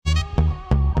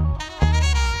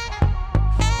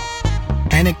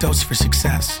Anecdotes for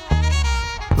success.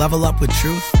 Level up with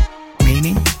truth,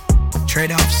 meaning,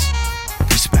 trade-offs,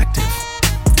 perspective.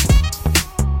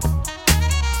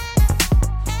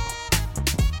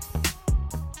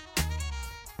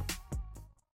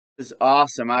 This is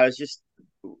awesome. I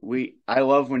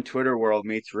love when Twitter world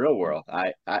meets real world.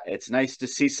 It's nice to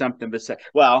see something besides.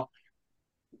 Well,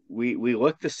 we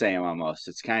look the same almost.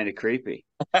 It's kind of creepy.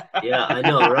 Yeah, I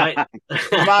know, right?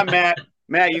 Come on, Matt.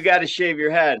 Matt, you got to shave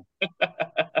your head.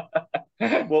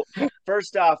 Well,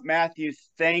 first off, Matthew,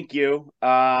 thank you.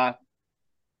 We've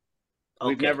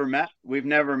Okay. never met. We've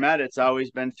never met. It's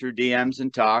always been through DMs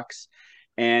and talks.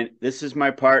 And this is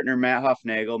my partner, Matt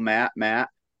Huffnagel. Matt.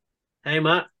 Hey,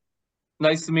 Matt.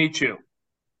 Nice to meet you.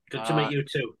 Good to meet you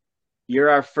too. You're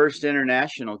our first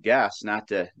international guest, not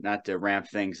to ramp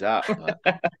things up.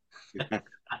 But.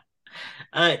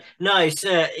 No,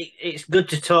 it's good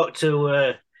to talk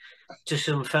to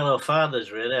some fellow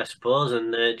fathers, really, I suppose,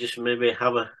 and just maybe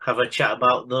have a chat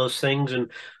about those things and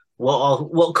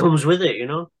what comes with it, you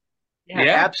know.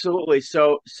 Yeah, absolutely.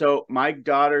 So my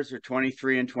daughters are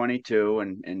 23 and 22,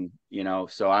 and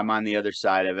so I'm on the other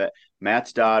side of it.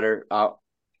 Matt's daughter,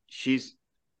 she's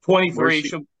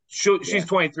 23. She's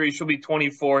 23. She'll be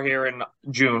 24 here in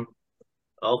June.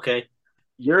 Okay.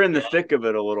 You're in the thick of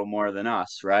it a little more than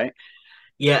us, right?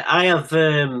 Yeah, I have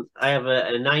a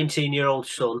 19-year-old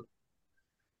son.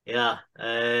 Yeah,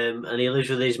 and he lives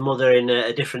with his mother in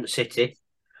a different city.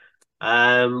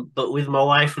 But with my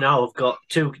wife now, I've got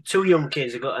two young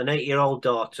kids. I've got an 8-year-old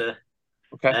daughter,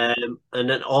 okay, and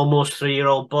an almost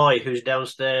 3-year-old boy who's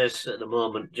downstairs at the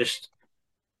moment.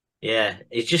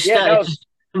 He's just started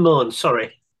to moan.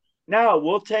 Sorry. No,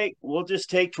 we'll just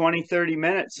take 20, 30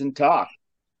 minutes and talk.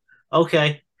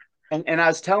 Okay. And I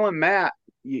was telling Matt,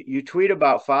 you tweet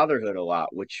about fatherhood a lot,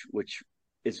 which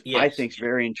is I think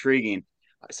very intriguing.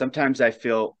 Sometimes I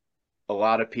feel a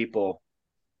lot of people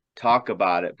talk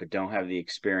about it but don't have the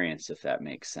experience, if that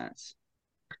makes sense.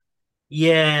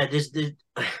 Yeah,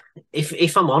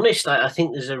 if I'm honest, I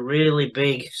think there's a really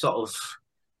big sort of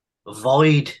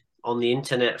void on the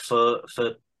internet for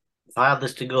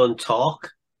fathers to go and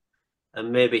talk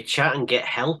and maybe chat and get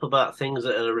help about things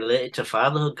that are related to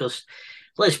fatherhood. Because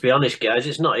let's be honest, guys,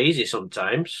 it's not easy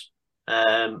sometimes,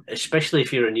 especially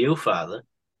if you're a new father.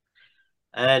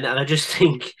 And I just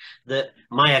think that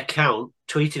my account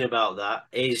tweeting about that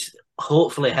is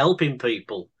hopefully helping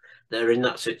people that are in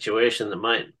that situation that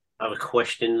might have a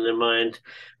question in their mind,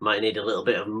 might need a little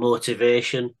bit of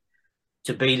motivation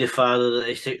to be the father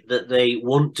that they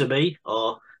want to be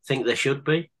or think they should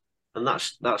be. And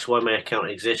that's why my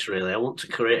account exists, really. I want to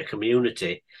create a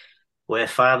community where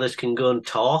fathers can go and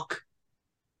talk.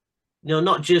 You know,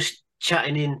 not just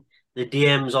chatting in the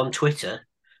DMs on Twitter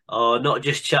or not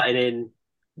just chatting in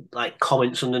like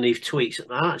comments underneath tweets.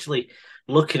 I'm actually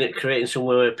looking at creating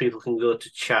somewhere where people can go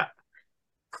to chat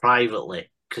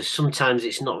privately, because sometimes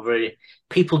it's not very,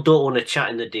 people don't want to chat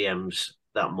in the DMs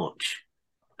that much.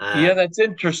 Yeah, that's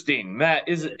interesting.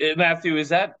 Matthew, is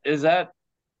that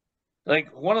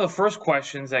like one of the first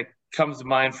questions that comes to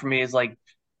mind for me is like,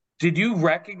 did you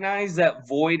recognize that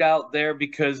void out there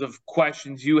because of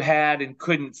questions you had and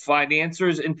couldn't find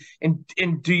answers?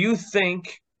 And do you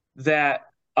think that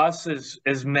us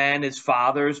as men, as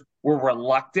fathers, were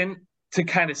reluctant to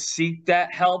kind of seek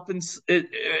that help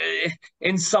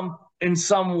in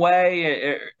some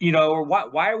way, or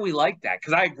why are we like that?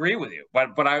 Because I agree with you,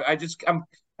 but I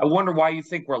wonder why you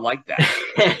think we're like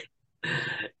that.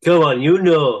 Come on, you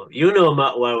know,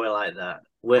 Matt, why we're like that.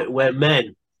 We're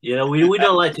men. You know, we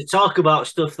don't like to talk about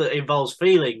stuff that involves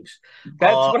feelings.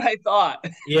 That's what I thought.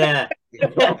 Yeah.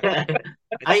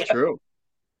 It's true.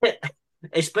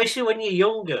 Especially when you're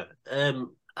younger.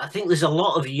 I think there's a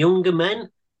lot of younger men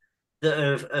that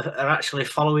are actually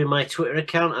following my Twitter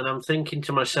account, and I'm thinking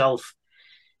to myself,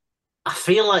 I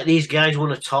feel like these guys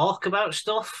want to talk about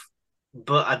stuff,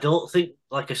 but I don't think,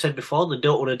 like I said before, they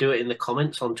don't want to do it in the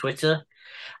comments on Twitter,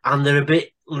 and they're a bit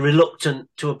reluctant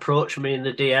to approach me in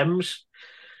the DMs.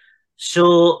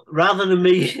 So rather than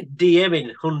me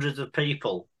DMing hundreds of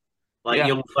people, like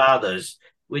young fathers,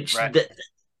 which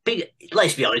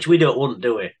let's be honest, we don't want to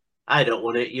do it. I don't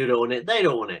want it. You don't want it. They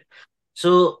don't want it.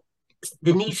 So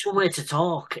they need somewhere to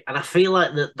talk, and I feel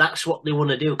like that's what they want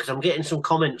to do. Because I'm getting some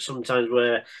comments sometimes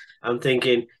where I'm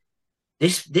thinking,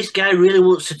 this guy really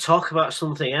wants to talk about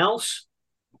something else,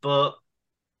 but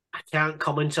I can't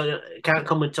comment on it. Can't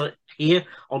comment on it here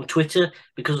on Twitter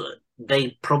because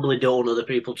they probably don't want other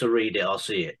people to read it or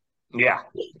see it. Yeah.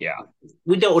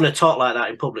 We don't want to talk like that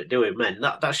in public, do we, men?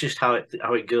 That's just how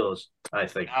it goes, I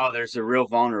think. Oh, there's a real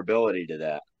vulnerability to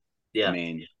that. Yeah. I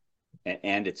mean,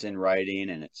 and it's in writing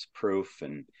and it's proof.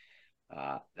 And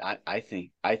I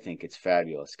think it's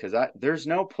fabulous because there's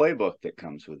no playbook that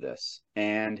comes with this,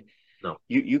 and No.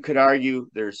 you could argue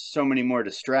there's so many more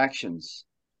distractions.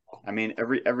 I mean,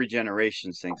 every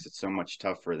generation thinks it's so much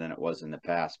tougher than it was in the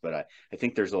past, but I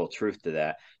think there's a little truth to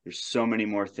that. There's so many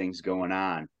more things going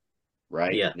on,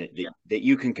 right? Yeah. That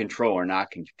you can control or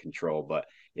not can control, but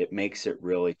it makes it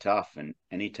really tough. And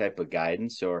any type of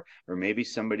guidance or maybe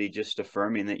somebody just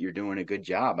affirming that you're doing a good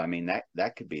job. I mean,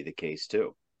 that could be the case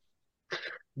too.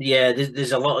 Yeah,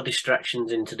 there's a lot of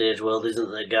distractions in today's world,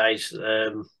 isn't there, guys?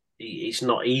 It's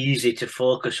not easy to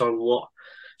focus on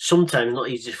sometimes not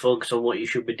easy to focus on what you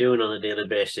should be doing on a daily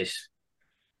basis.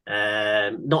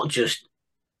 Not just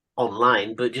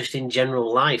online, but just in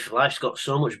general life. Life's got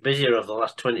so much busier over the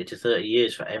last 20 to 30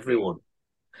 years for everyone,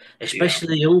 especially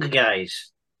the younger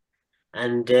guys.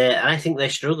 And I think they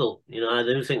struggle. I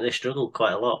do think they struggle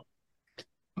quite a lot.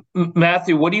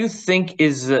 Matthew, what do you think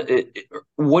is the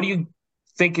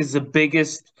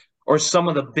biggest, or some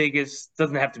of the biggest,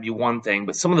 doesn't have to be one thing,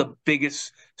 but some of the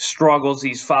biggest struggles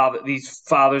these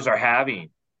fathers are having?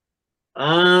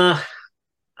 I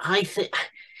think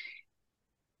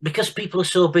because people are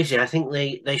so busy, I think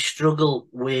they struggle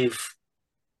with,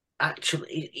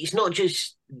 actually, it's not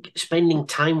just spending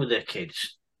time with their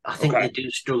kids. I think they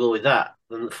do struggle with that,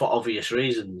 and for obvious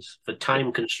reasons, for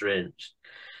time constraints.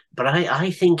 But I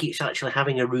think it's actually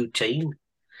having a routine.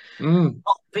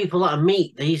 People that I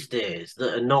meet these days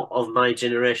that are not of my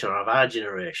generation or of our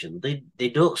generation, they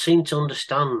don't seem to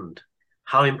understand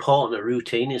how important a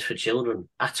routine is for children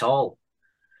at all.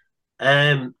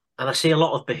 And I see a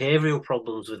lot of behavioural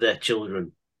problems with their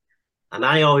children. And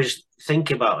I always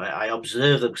think about it. I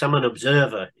observe them because I'm an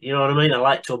observer. You know what I mean? I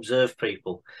like to observe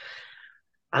people.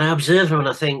 And I observe them and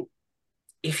I think,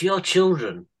 if your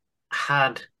children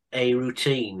had a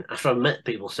routine, after I've met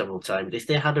people several times, if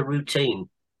they had a routine,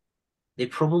 they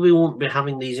probably won't be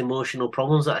having these emotional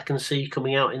problems that I can see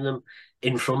coming out in them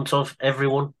in front of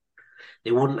everyone.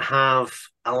 They wouldn't have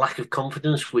a lack of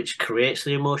confidence, which creates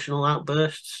the emotional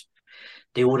outbursts.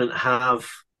 They wouldn't have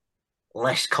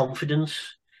less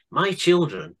confidence. My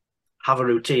children have a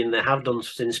routine. They have done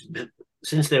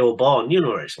since they were born. You know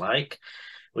what it's like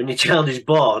when your child is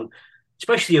born,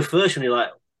 especially your first one. You're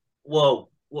like, "Whoa,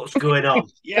 what's going on?"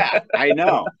 Yeah, I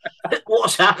know.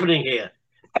 What's happening here?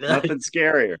 Nothing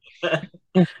scarier.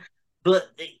 But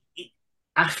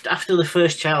after the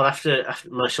first child, after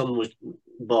my son was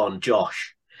born,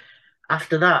 Josh,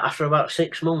 after that, after about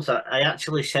 6 months, I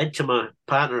actually said to my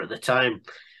partner at the time,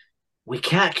 we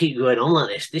can't keep going on like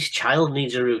this. This child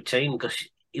needs a routine, because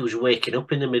he was waking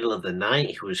up in the middle of the night.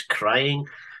 He was crying.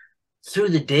 Through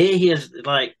the day, he has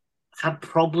had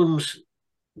problems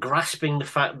grasping the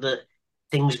fact that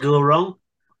things go wrong.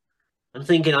 I'm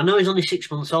thinking, I know he's only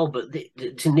 6 months old, but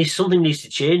something needs to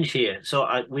change here. So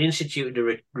we instituted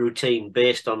a routine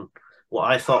based on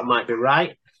what I thought might be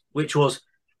right, which was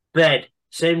bed,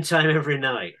 same time every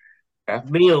night. Yeah.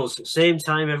 Meals, same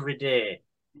time every day.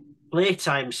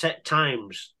 Playtime, set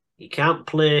times. You can't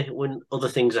play when other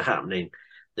things are happening.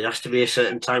 There has to be a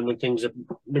certain time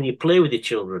when you play with your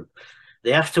children.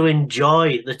 They have to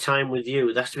enjoy the time with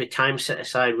you. There has to be time set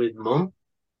aside with mum,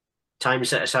 time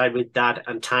set aside with dad,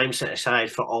 and time set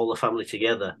aside for all the family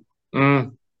together.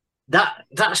 That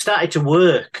started to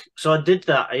work. So I did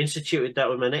that. I instituted that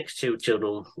with my next two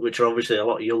children, which are obviously a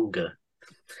lot younger.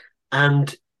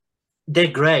 And they're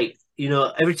great.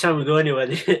 Every time we go anywhere,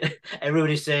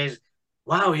 everybody says,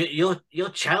 wow, your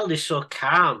child is so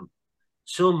calm,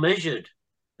 so measured.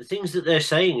 The things that they're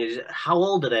saying is, how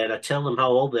old are they? And I tell them how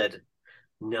old they're.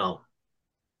 No.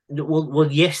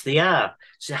 Well, yes, they are.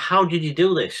 So how did you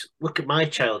do this? Look at my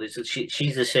child.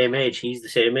 She's the same age. He's the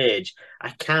same age. I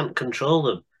can't control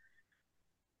them.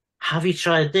 Have you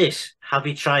tried this? Have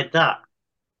you tried that?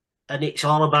 And it's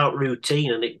all about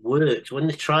routine, and it works. When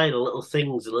they try the little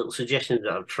things, the little suggestions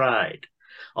that I've tried,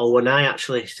 or when I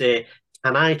actually say,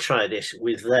 can I try this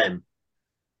with them?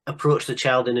 Approach the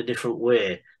child in a different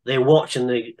way. They watch and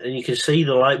you can see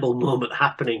the light bulb moment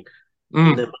happening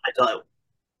in their mind. Like,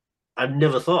 I've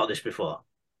never thought of this before.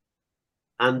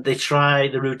 And they try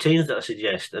the routines that I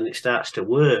suggest, and it starts to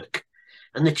work.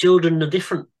 And the children are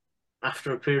different.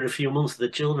 After a period of a few months, the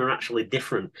children are actually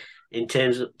different in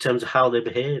terms of how they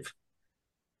behave.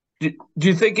 Do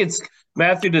you think it's,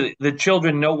 Matthew, the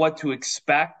children know what to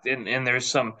expect, and there's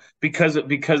some because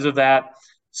of that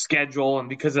schedule and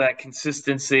because of that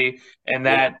consistency and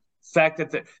that fact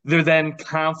that they're then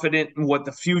confident in what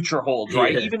the future holds,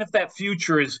 right? Even if that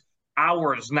future is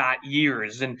hours, not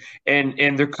years, and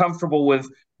they're comfortable with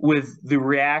with the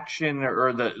reaction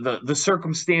or the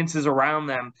circumstances around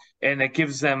them, and it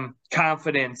gives them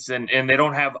confidence, and they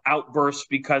don't have outbursts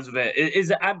because of it.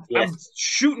 I'm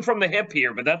shooting from the hip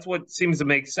here, but that's what seems to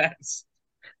make sense.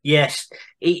 Yes,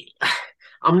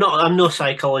 I'm no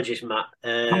psychologist, Matt,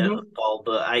 Paul,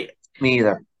 but me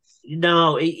either.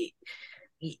 No,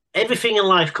 everything in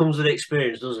life comes with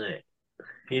experience, doesn't it?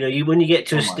 When you get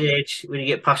to a stage, when you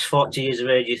get past 40 years of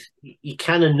age, you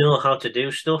kind of know how to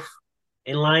do stuff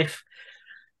in life,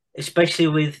 especially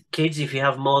with kids. If you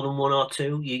have more than one or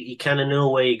two, you kind of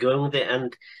know where you're going with it.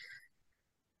 And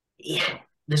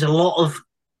there's a lot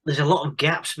of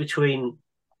gaps between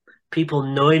people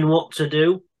knowing what to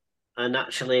do and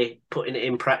actually putting it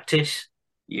in practice.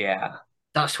 Yeah.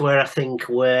 That's where I think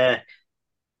where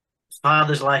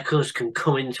fathers like us can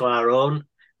come into our own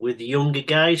with younger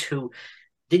guys who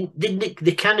they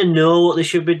kind of know what they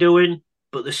should be doing,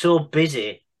 but they're so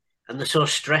busy and they're so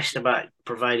stressed about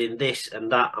providing this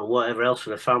and that and whatever else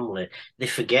for the family, they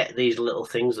forget these little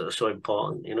things that are so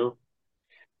important,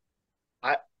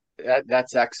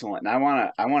 That's excellent. And I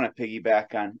want to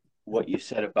piggyback on what you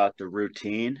said about the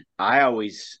routine. My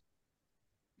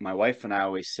wife and I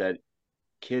always said,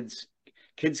 kids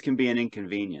can be an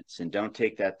inconvenience, and don't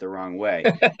take that the wrong way.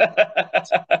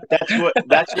 That's what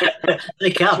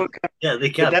they can. They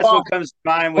can. That's what comes to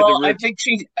mind with the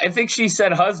routine. I think she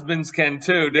said husbands can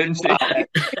too, didn't she?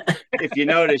 If you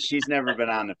notice, she's never been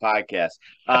on the podcast.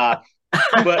 But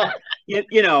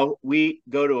we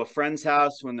go to a friend's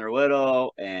house when they're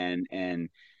little, and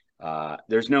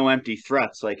there's no empty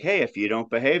threats like, hey, if you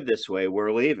don't behave this way,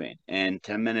 we're leaving. And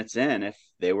 10 minutes in, if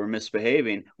they were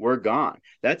misbehaving, we're gone.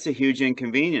 That's a huge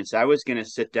inconvenience. I was going to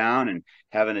sit down and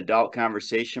have an adult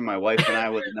conversation, my wife and I,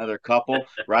 with another couple,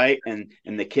 right? And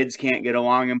the kids can't get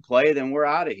along and play, then we're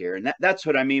out of here. And that's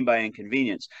what I mean by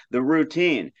inconvenience. The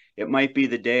routine, it might be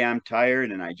the day I'm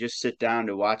tired and I just sit down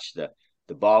to watch the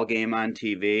ball game on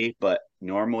TV, but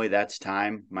normally that's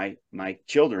time my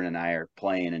children and I are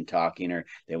playing and talking, or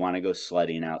they want to go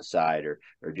sledding outside or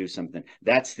do something.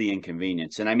 That's the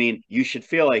inconvenience. And I mean, you should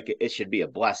feel like it should be a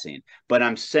blessing, but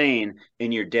I'm saying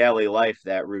in your daily life,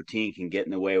 that routine can get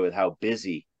in the way with how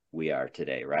busy we are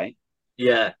today, right?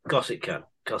 Yeah, of course it can.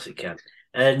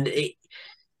 And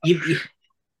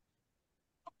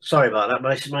sorry about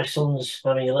that. My son's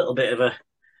having a little bit of a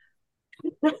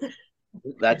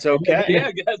That's okay.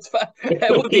 Yeah, that's fine.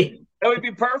 That would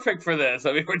be perfect for this.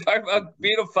 I mean, we're talking about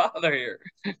being a father here.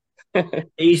 I'm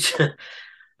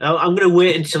going to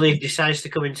wait until he decides to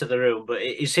come into the room, but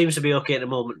it seems to be okay at the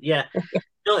moment. Yeah,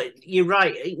 no, you're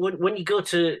right. When you go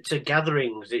to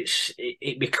gatherings,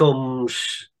 it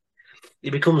becomes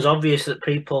obvious that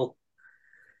people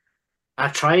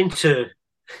are trying to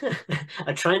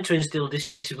instill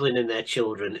discipline in their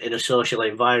children in a social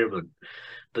environment,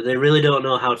 but they really don't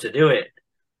know how to do it.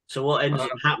 So what ends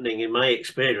up happening, in my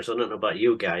experience, I don't know about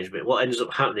you guys, but what ends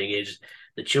up happening is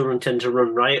the children tend to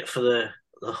run riot for the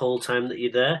whole time that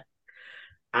you're there.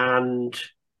 And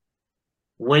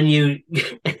when you're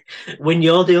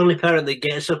the only parent that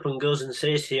gets up and goes and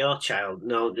says to your child,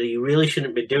 no, you really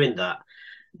shouldn't be doing that.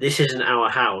 This isn't our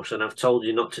house, and I've told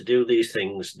you not to do these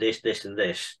things, this, and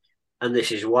this, and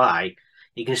this is why.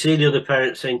 You can see the other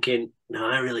parents thinking, no,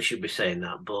 I really should be saying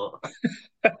that, but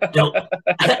I don't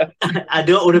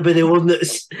want to be the one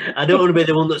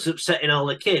that's upsetting all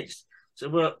the kids. So,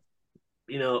 well,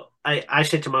 I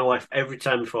said to my wife every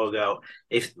time before I go out,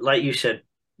 if, like you said,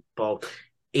 Paul,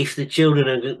 if the children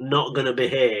are not going to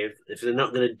behave, if they're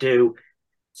not going to do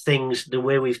things the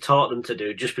way we've taught them to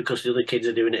do, just because the other kids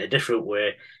are doing it a different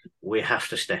way, we have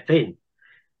to step in.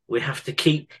 We have to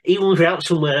keep, even if you're out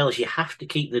somewhere else, you have to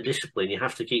keep the discipline. You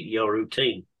have to keep your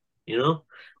routine.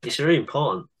 It's very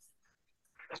important.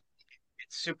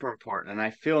 It's super important. And I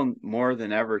feel more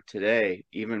than ever today,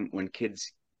 even when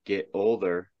kids get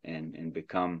older and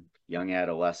become young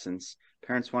adolescents,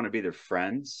 parents want to be their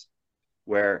friends,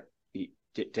 where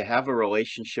to have a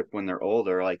relationship when they're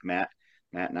older, like Matt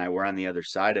and I were on the other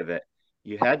side of it,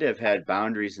 you had to have had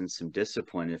boundaries and some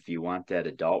discipline if you want that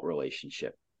adult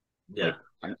relationship. Yeah. Like,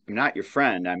 I'm not your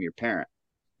friend, I'm your parent.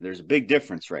 There's a big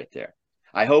difference right there.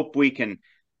 I hope we can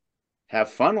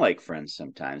have fun like friends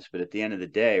sometimes, but at the end of the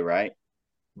day, right?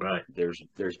 There's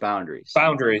boundaries.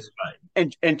 Right.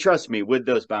 And trust me, with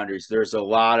those boundaries, there's a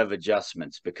lot of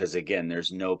adjustments, because again,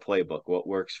 there's no playbook. What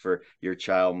works for your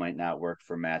child might not work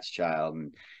for Matt's child.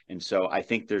 And so I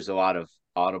think there's a lot of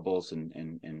audibles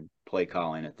and play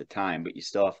calling at the time, but you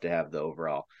still have to have the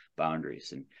overall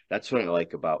boundaries. And that's what I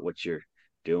like about what you're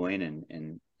doing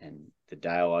and the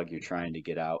dialogue you're trying to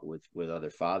get out with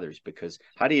other fathers, because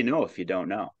how do you know if you don't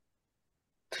know?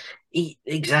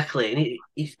 Exactly,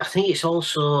 and I think it's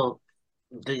also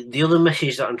the other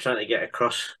message that I'm trying to get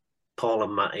across, Paul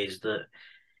and Matt, is that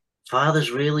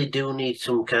fathers really do need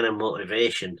some kind of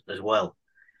motivation as well,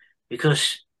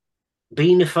 because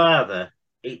being a father,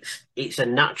 it's a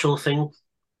natural thing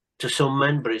to some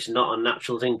men, but it's not a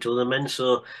natural thing to other men.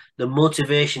 So the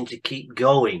motivation to keep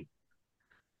going,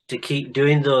 to keep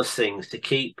doing those things, to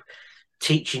keep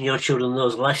teaching your children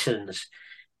those lessons,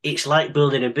 it's like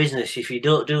building a business. If you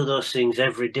don't do those things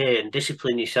every day and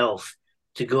discipline yourself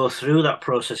to go through that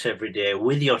process every day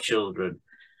with your children,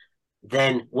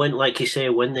 then when, like you say,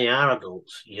 when they are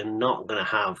adults, you're not going to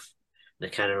have the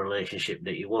kind of relationship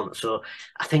that you want. So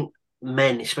I think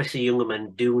men, especially younger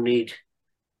men, do need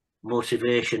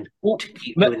motivation to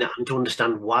keep doing that and to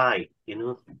understand why, you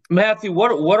know. Matthew,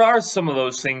 what are some of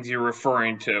those things you're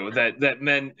referring to that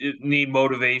men need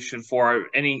motivation for?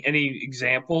 Any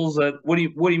examples? What do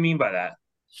you mean by that?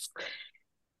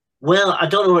 Well, I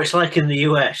don't know what it's like in the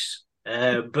US,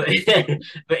 but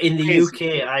but in the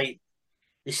UK,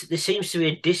 there seems to be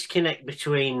a disconnect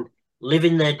between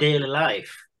living their daily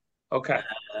life,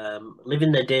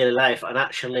 living their daily life, and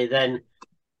actually then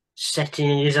setting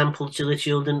an example to the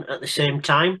children at the same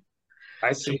time.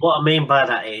 I see. So what I mean by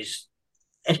that is,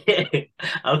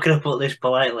 how can I put this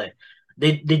politely?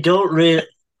 They don't really.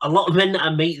 A lot of men that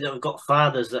I meet that have got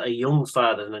fathers that are young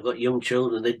fathers and have got young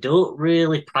children, they don't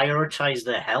really prioritize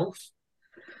their health.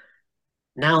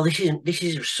 Now, this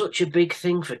is such a big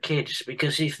thing for kids,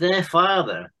 because if their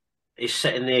father is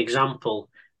setting the example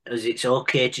as it's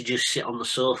okay to just sit on the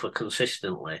sofa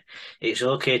consistently, it's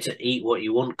okay to eat what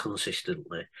you want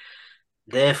consistently.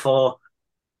 Therefore,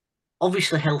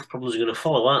 obviously health problems are going to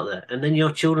follow, aren't there? And then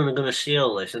your children are going to see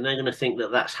all this and they're going to think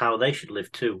that that's how they should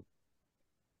live too.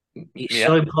 It's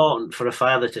so important for a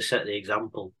father to set the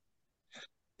example.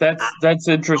 That's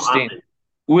interesting.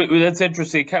 That's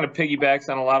interesting. It kind of piggybacks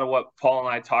on a lot of what Paul and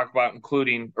I talked about,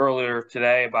 including earlier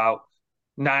today about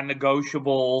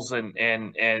non-negotiables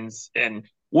and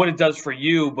what it does for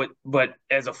you. But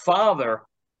as a father,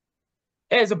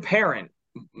 as a parent,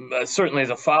 certainly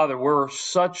as a father,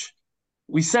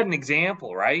 we set an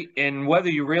example, right? And whether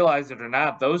you realize it or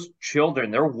not, those children,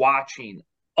 they're watching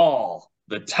all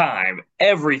the time,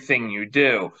 everything you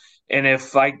do. And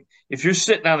if you're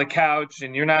sitting on the couch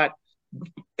and you're not,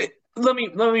 let me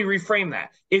reframe that.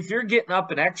 If you're getting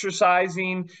up and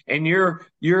exercising and you're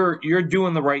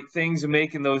doing the right things and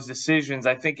making those decisions,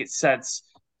 I think it sets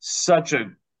such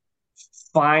a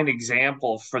fine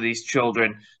example for these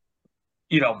children,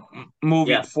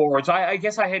 moving forward. So I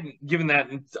guess I hadn't given that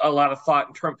a lot of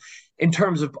thought in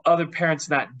terms of other parents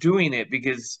not doing it,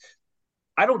 because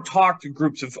I don't talk to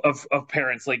groups of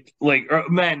parents like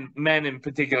men in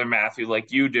particular, Matthew,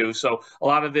 like you do. So a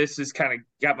lot of this has kind of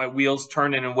got my wheels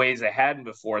turning in ways I hadn't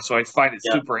before. So I find it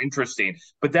super interesting.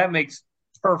 But that makes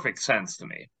perfect sense to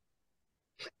me.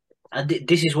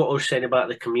 This is what I was saying about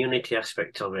the community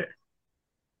aspect of it.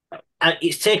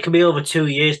 It's taken me over 2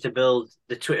 years to build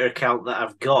the Twitter account that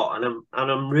I've got, and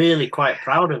I'm really quite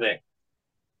proud of it.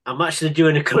 I'm actually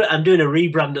doing a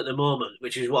rebrand at the moment,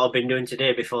 which is what I've been doing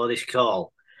today before this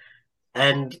call.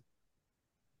 And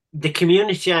the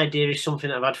community idea is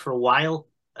something I've had for a while,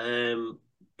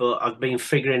 but I've been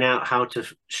figuring out how to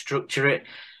structure it,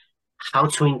 how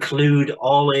to include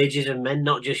all ages of men,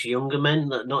 not just younger men,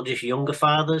 not just younger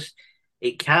fathers.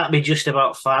 It can't be just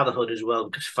about fatherhood as well,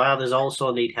 because fathers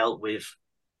also need help with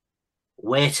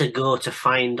where to go to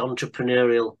find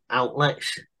entrepreneurial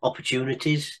outlets,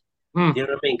 opportunities. You know what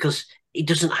I mean? Because it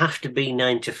doesn't have to be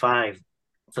 9 to 5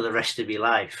 for the rest of your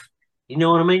life. You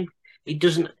know what I mean? It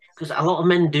doesn't, because a lot of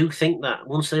men do think that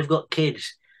once they've got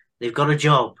kids, they've got a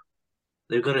job,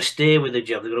 they've got to stay with the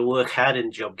job, they've got to work hard in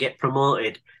the job, get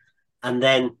promoted, and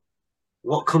then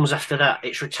what comes after that?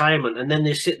 It's retirement. And then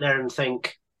they sit there and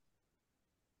think,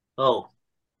 oh,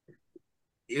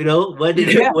 where did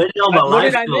all my life go? What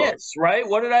did I miss, right?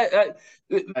 What did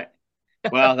I...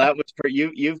 Well, that was for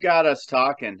you. You've got us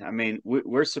talking. I mean,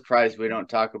 we're surprised we don't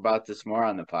talk about this more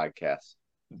on the podcast,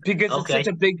 because it's such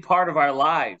a big part of our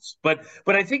lives. But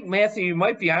I think, Matthew, you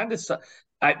might be onto something.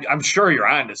 I'm sure you're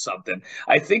onto something.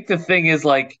 I think the thing is,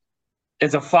 like,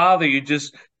 as a father,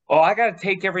 I got to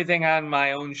take everything on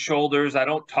my own shoulders. I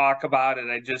don't talk about it.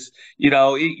 I just,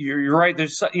 you're right.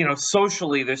 There's,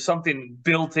 socially, there's something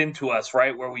built into us,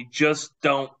 right, where we just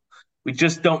don't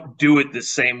do it the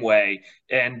same way.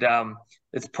 And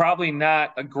it's probably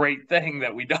not a great thing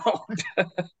that we don't.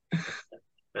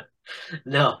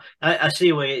 No, I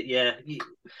see where,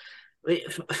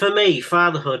 for me,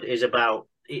 fatherhood is about,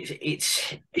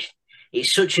 it's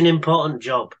such an important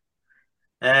job.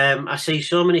 I see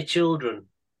so many children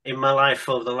in my life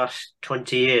over the last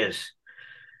 20 years.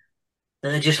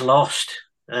 They're just lost.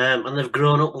 And they've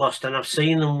grown up lost. And I've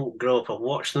seen them grow up. I've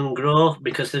watched them grow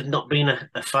because there's not been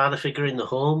a father figure in the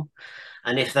home.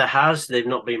 And if there has, they've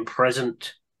not been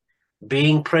present.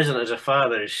 Being present as a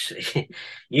father is,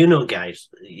 guys,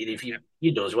 if you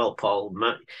know as well, Paul,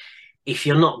 Matt, if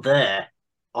you're not there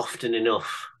often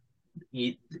enough,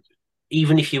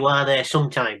 even if you are there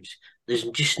sometimes, there's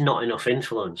just not enough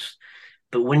influence.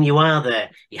 But when you are there,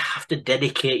 you have to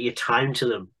dedicate your time to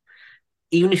them.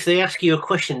 Even if they ask you a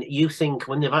question that you think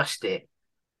when they've asked it,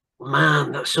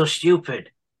 man, that's so stupid.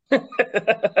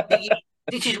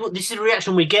 This is the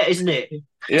reaction we get, isn't it?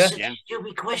 Yeah. It's a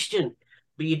stupid question.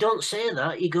 But you don't say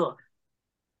that. You go,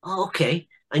 oh, okay.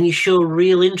 And you show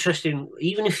real interest in,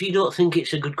 even if you don't think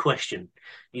it's a good question,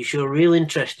 you show real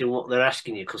interest in what they're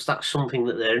asking you because that's something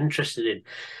that they're interested in.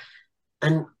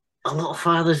 And a lot of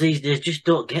fathers these days just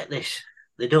don't get this.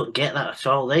 They don't get that at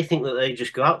all. They think that they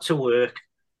just go out to work,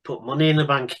 put money in the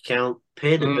bank account,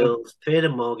 pay the bills, pay the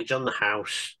mortgage on the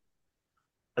house,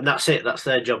 and that's it. That's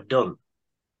their job done.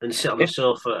 And sit on the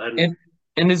sofa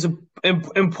and as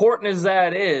important as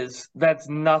that is, that's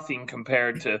nothing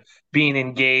compared to being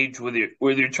engaged with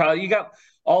your child. You got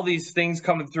all these things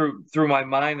coming through my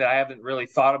mind that I haven't really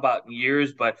thought about in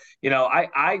years. But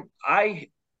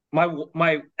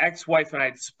my ex-wife and I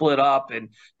had split up, and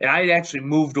I actually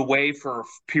moved away for a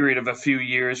period of a few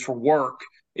years for work.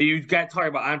 You got to talk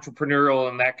about entrepreneurial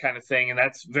and that kind of thing, and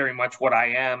that's very much what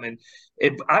I am. And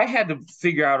I had to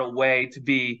figure out a way to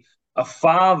be a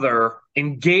father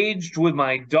engaged with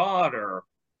my daughter,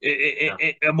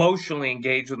 emotionally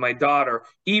engaged with my daughter,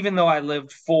 even though I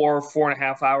lived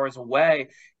 4.5 hours away.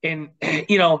 And,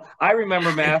 I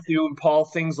remember Matthew and Paul,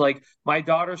 things like my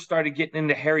daughter started getting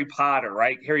into Harry Potter,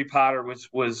 right? Harry Potter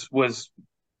was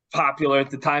popular at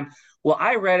the time. Well,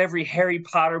 I read every Harry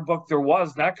Potter book there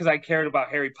was, not because I cared about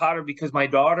Harry Potter, because my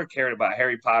daughter cared about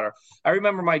Harry Potter. I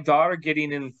remember my daughter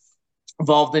getting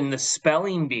involved in the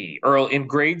spelling bee early in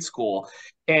grade school.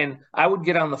 And I would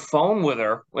get on the phone with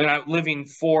her when I'm living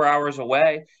 4 hours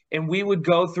away, and we would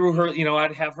go through her,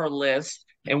 I'd have her list,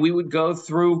 and we would go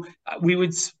through,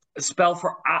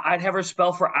 I'd have her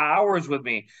spell for hours with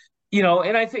me,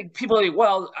 and I think people are like,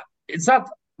 well, it's not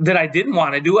that I didn't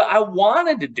want to do it. I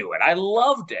wanted to do it. I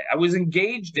loved it. I was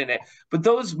engaged in it. But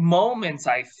those moments,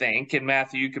 I think, and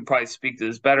Matthew, you could probably speak to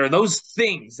this better, those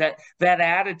things, that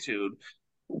attitude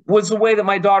was the way that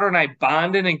my daughter and I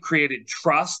bonded and created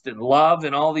trust and love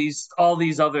and all these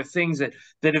other things that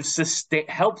have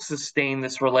helped sustain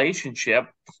this relationship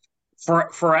for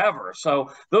forever.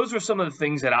 So those were some of the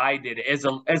things that I did as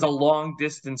a long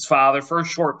distance father for a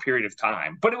short period of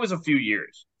time, but it was a few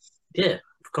years. Yeah,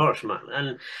 of course,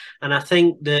 man. And I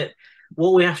think that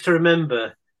what we have to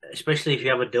remember, especially if you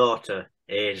have a daughter,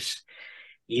 is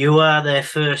you are their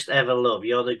first ever love.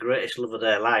 You're the greatest love of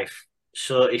their life.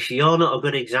 So if you're not a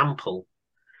good example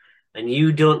and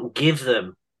you don't give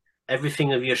them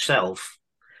everything of yourself,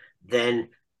 then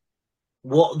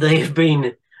what they've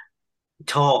been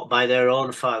taught by their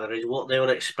own father is what they will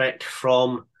expect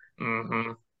from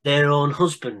their own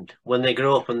husband when they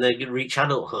grow up and they reach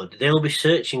adulthood. They'll be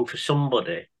searching for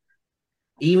somebody.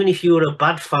 Even if you were a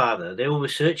bad father, they will be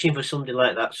searching for somebody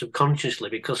like that subconsciously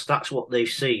because that's what they've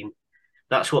seen.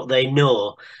 That's what they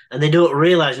know. And they don't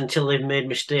realize until they've made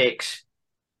mistakes.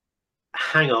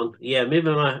 Hang on. Yeah,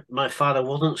 maybe my father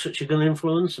wasn't such a good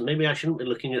influence. And maybe I shouldn't be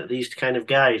looking at these kind of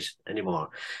guys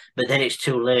anymore. But then it's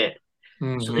too late.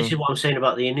 So this is what I'm saying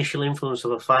about the initial influence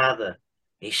of a father.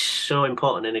 It's so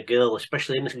important in a girl,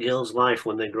 especially in a girl's life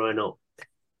when they're growing up.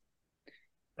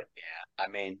 Yeah, I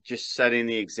mean, just setting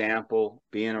the example,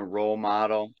 being a role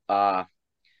model. I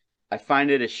find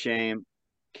it a shame.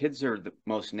 Kids are the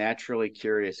most naturally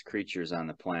curious creatures on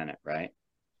the planet, right?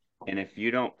 And if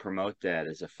you don't promote that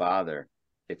as a father,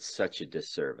 it's such a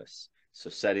disservice. So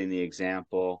setting the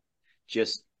example,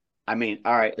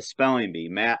 all right, a spelling bee.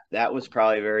 Matt, that was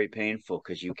probably very painful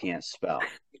because you can't spell.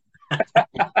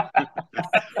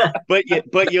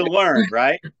 but you learn,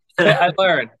 right? I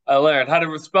learned how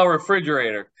to spell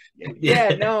refrigerator.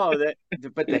 Yeah, no,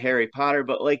 but the Harry Potter,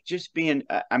 but like just being,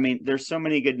 there's so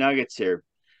many good nuggets here.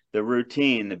 The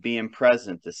routine, the being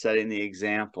present, the setting the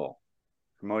example,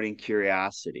 promoting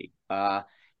curiosity.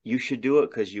 You should do it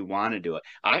because you want to do it.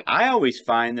 I always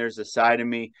find there's a side of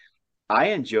me.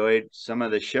 I enjoyed some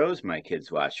of the shows my kids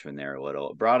watched when they were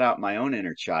little. It brought out my own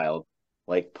inner child,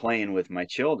 like playing with my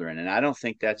children. And I don't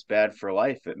think that's bad for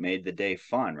life. It made the day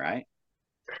fun, right?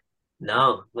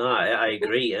 No, I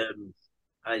agree.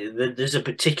 There's a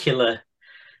particular,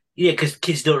 because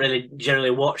kids don't really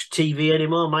generally watch TV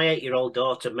anymore. My 8-year-old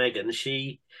daughter Megan,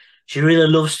 she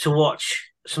really loves to watch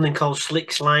something called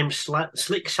Slick Slime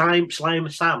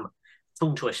Sam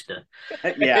tongue twister.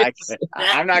 Yeah,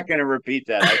 I'm not going to repeat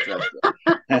that. I trust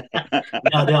it.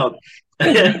 No,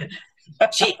 don't.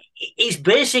 It's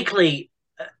basically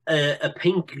a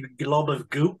pink glob of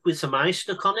goop with some ice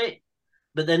stuck on it.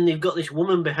 But then they've got this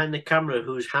woman behind the camera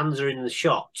whose hands are in the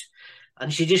shot,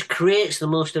 and she just creates the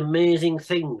most amazing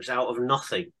things out of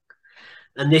nothing.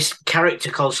 And this character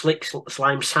called Slick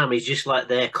Slime Sam is just like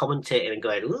there commentating and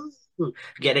going, ooh,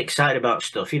 getting excited about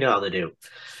stuff. You know how they do.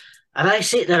 And I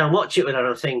sit there and watch it with her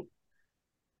and I think,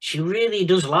 she really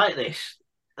does like this.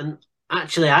 And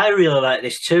actually, I really like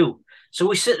this too. So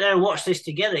we sit there and watch this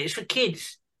together. It's for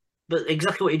kids. But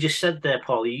exactly what you just said there,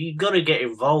 Paul, you've got to get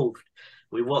involved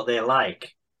with what they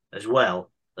like as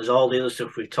well as all the other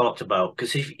stuff we've talked about.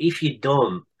 Because if you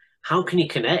don't, how can you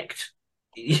connect?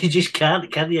 You just can't,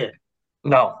 can you?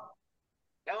 No.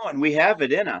 No, and we have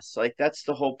it in us. Like, that's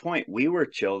the whole point. We were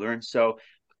children, so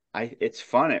it's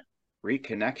fun. It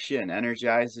reconnection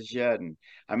energizes you. And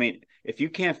I mean, if you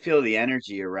can't feel the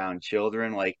energy around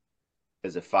children, like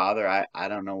as a father, I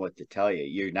don't know what to tell you.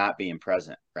 You're not being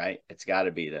present, right? It's got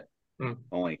to be the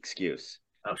only excuse.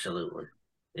 Absolutely.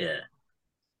 Yeah.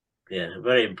 Yeah,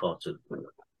 very important.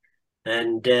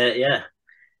 And yeah,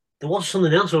 there was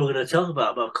something else we were going to talk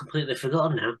about, but I've completely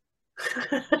forgotten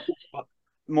now.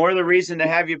 More the reason to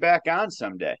have you back on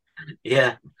someday.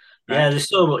 Yeah. Yeah, there's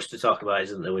so much to talk about,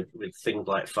 isn't there, with things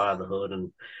like fatherhood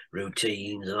and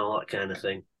routines and all that kind of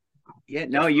thing. Yeah,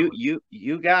 no,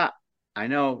 you got, I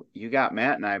know you got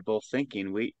Matt and I both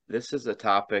thinking this is a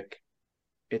topic,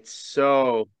 it's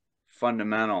so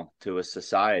fundamental to a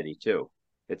society too.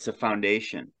 It's a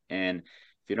foundation. And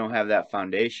if you don't have that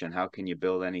foundation, how can you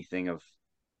build anything of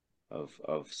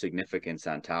significance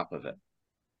on top of it?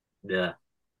 Yeah.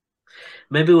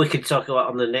 Maybe we could talk about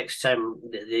on the next time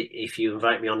if you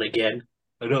invite me on again.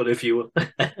 I don't know if you will.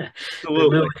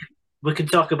 Absolutely. We could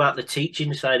talk about the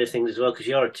teaching side of things as well, because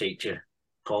you're a teacher,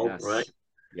 Paul, yes. right?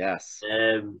 Yes.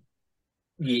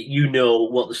 You know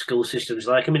what the school system is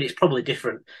like. I mean, it's probably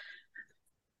different,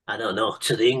 I don't know,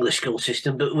 to the English school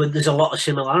system, but there's a lot of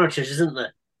similarities, isn't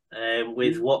there,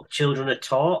 with what children are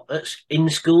taught in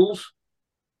schools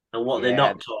and what they're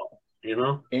not taught, you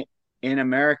know? In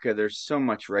America, there's so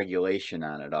much regulation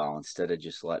on it all instead of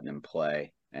just letting them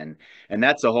play. And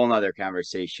that's a whole nother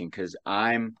conversation, because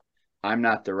I'm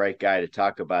not the right guy to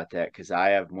talk about that, because I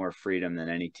have more freedom than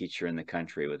any teacher in the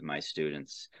country with my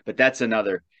students. But that's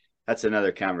another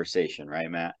conversation,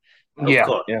 right, Matt? Yeah. Of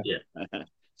course. Yeah.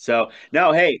 So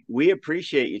no, hey, we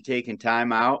appreciate you taking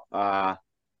time out.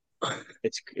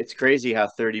 It's crazy how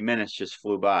 30 minutes just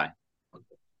flew by.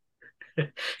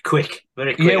 Quick,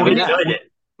 very quick. Yeah, we enjoyed it.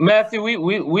 Matthew,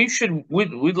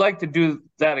 we'd like to do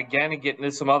that again and get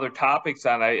into some other topics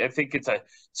on it. I think it's a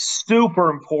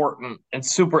super important and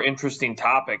super interesting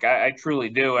topic. I truly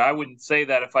do. I wouldn't say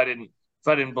that if I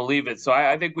didn't believe it. So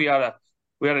I think we ought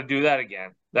to do that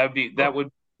again.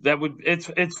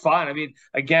 It's fun. I mean,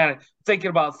 again,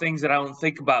 thinking about things that I don't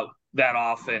think about that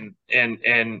often, and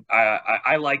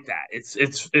I like that.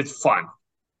 It's fun.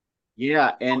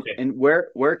 Yeah, and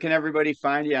where can everybody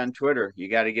find you on Twitter? You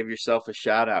got to give yourself a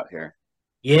shout out here.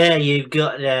 Yeah, you've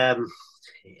got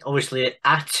obviously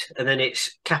at, and then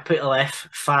it's capital F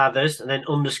Fathers, and then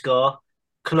underscore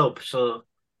club. So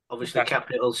obviously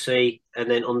capital C and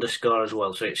then underscore as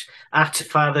well. So it's at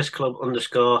Fathers Club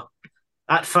underscore,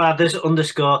 at Fathers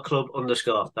underscore club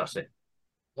underscore. That's it.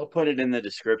 We'll put it in the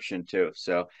description too.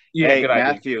 So yeah, hey,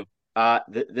 Matthew.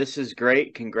 This is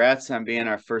great. Congrats on being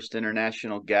our first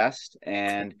international guest,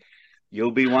 and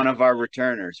you'll be one of our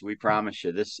returners. We promise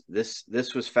you. This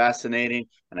was fascinating,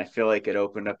 and I feel like it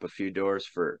opened up a few doors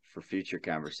for future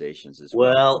conversations as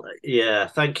well. Well, yeah,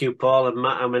 thank you, Paul and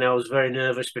Matt. I mean, I was very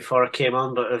nervous before I came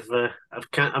on, but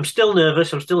I'm still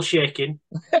nervous. I'm still shaking.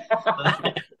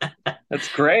 That's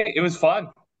great. It was fun.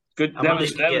 Good. That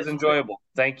was enjoyable.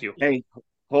 Thank you. Hey,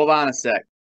 hold on a sec.